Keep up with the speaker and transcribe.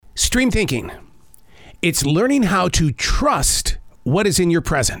Stream thinking. It's learning how to trust what is in your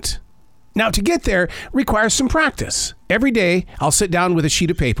present. Now, to get there requires some practice. Every day, I'll sit down with a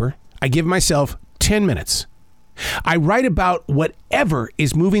sheet of paper. I give myself 10 minutes. I write about whatever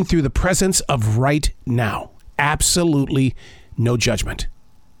is moving through the presence of right now. Absolutely no judgment.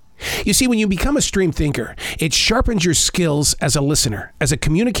 You see, when you become a stream thinker, it sharpens your skills as a listener, as a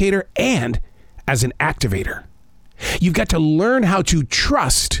communicator, and as an activator. You've got to learn how to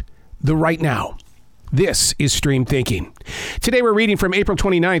trust the right now. This is Stream Thinking. Today we're reading from April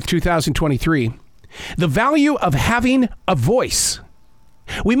 29th, 2023. The value of having a voice.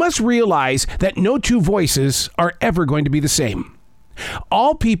 We must realize that no two voices are ever going to be the same.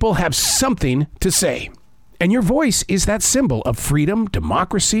 All people have something to say, and your voice is that symbol of freedom,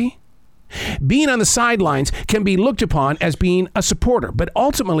 democracy. Being on the sidelines can be looked upon as being a supporter, but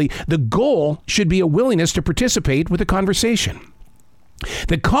ultimately the goal should be a willingness to participate with the conversation.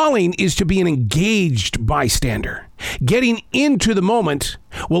 The calling is to be an engaged bystander. Getting into the moment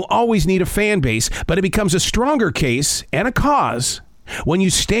will always need a fan base, but it becomes a stronger case and a cause when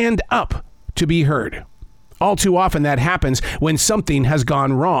you stand up to be heard. All too often that happens when something has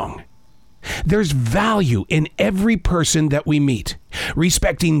gone wrong. There's value in every person that we meet.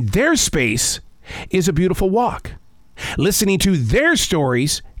 Respecting their space is a beautiful walk. Listening to their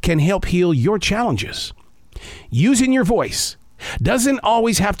stories can help heal your challenges. Using your voice doesn't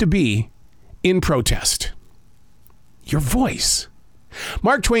always have to be in protest. Your voice.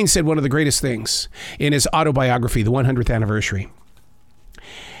 Mark Twain said one of the greatest things in his autobiography, The 100th Anniversary.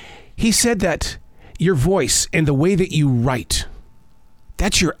 He said that your voice and the way that you write,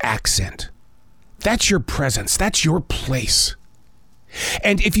 that's your accent. That's your presence. That's your place.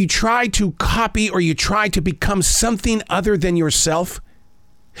 And if you try to copy or you try to become something other than yourself,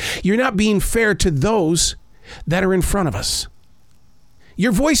 you're not being fair to those that are in front of us.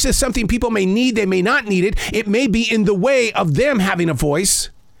 Your voice is something people may need, they may not need it. It may be in the way of them having a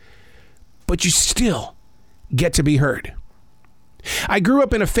voice, but you still get to be heard. I grew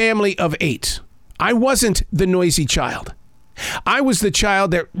up in a family of 8. I wasn't the noisy child. I was the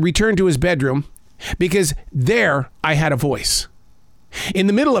child that returned to his bedroom because there I had a voice. In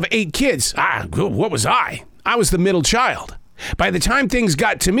the middle of 8 kids, what was I? I was the middle child. By the time things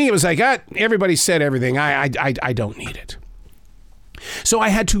got to me, it was like, everybody said everything. I don't need it. So I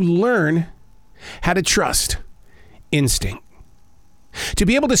had to learn how to trust instinct. To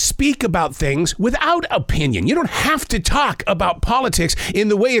be able to speak about things without opinion. You don't have to talk about politics in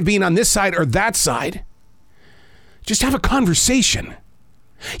the way of being on this side or that side. Just have a conversation.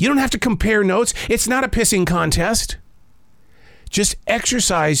 You don't have to compare notes. It's not a pissing contest. Just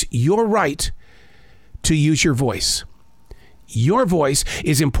exercise your right to use your voice. Your voice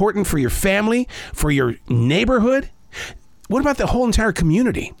is important for your family, for your neighborhood. What about the whole entire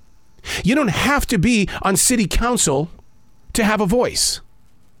community? You don't have to be on city council to have a voice.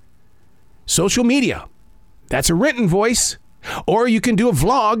 Social media, that's a written voice. Or you can do a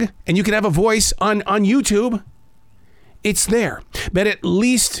vlog and you can have a voice on YouTube. It's there, but at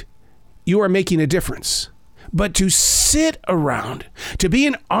least you are making a difference. But to sit around, to be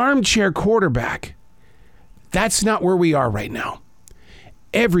an armchair quarterback, that's not where we are right now.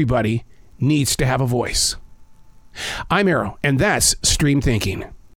 Everybody needs to have a voice. I'm Arrow, and that's Stream Thinking.